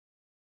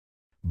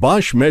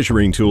Bosch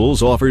Measuring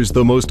Tools offers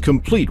the most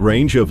complete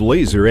range of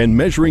laser and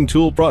measuring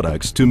tool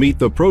products to meet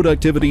the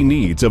productivity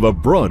needs of a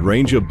broad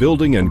range of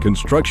building and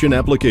construction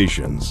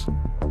applications.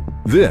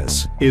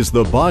 This is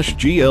the Bosch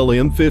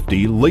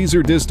GLM50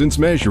 Laser Distance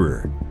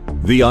Measurer,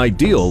 the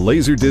ideal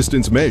laser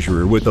distance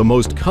measurer with the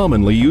most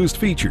commonly used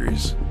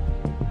features.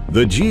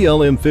 The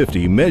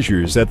GLM50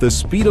 measures at the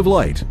speed of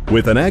light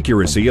with an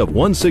accuracy of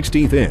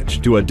 1/16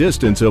 inch to a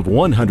distance of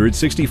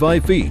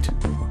 165 feet.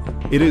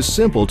 It is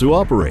simple to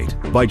operate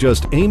by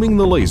just aiming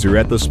the laser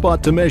at the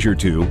spot to measure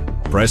to,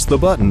 press the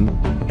button,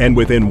 and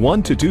within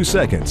 1 to 2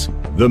 seconds,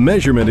 the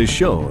measurement is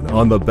shown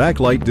on the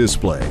backlight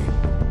display.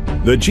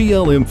 The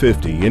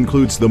GLM50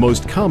 includes the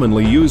most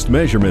commonly used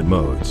measurement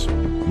modes: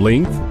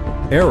 length,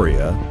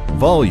 area,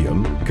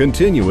 volume,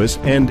 continuous,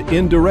 and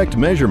indirect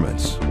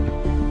measurements.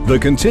 The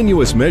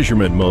continuous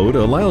measurement mode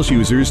allows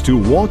users to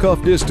walk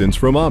off distance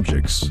from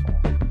objects.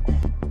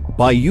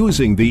 By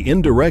using the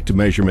indirect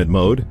measurement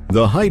mode,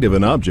 the height of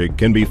an object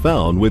can be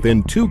found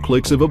within 2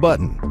 clicks of a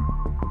button.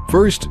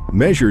 First,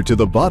 measure to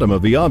the bottom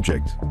of the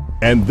object,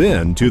 and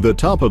then to the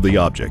top of the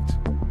object.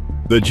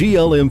 The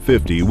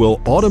GLM50 will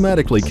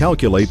automatically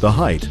calculate the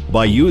height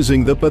by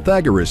using the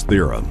Pythagoras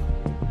theorem.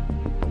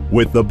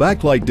 With the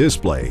backlight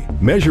display,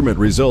 measurement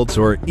results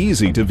are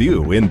easy to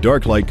view in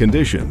dark light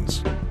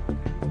conditions.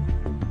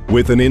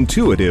 With an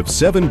intuitive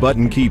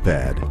 7-button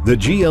keypad, the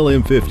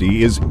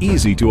GLM50 is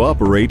easy to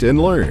operate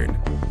and learn.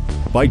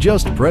 By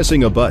just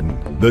pressing a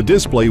button, the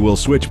display will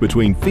switch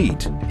between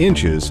feet,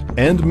 inches,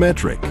 and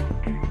metric.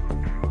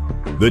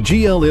 The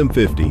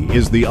GLM50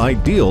 is the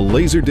ideal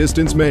laser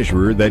distance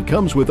measurer that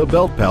comes with a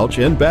belt pouch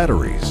and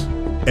batteries.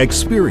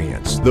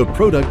 Experience the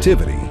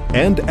productivity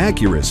and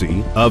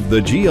accuracy of the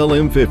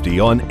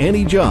GLM50 on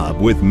any job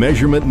with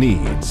measurement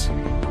needs.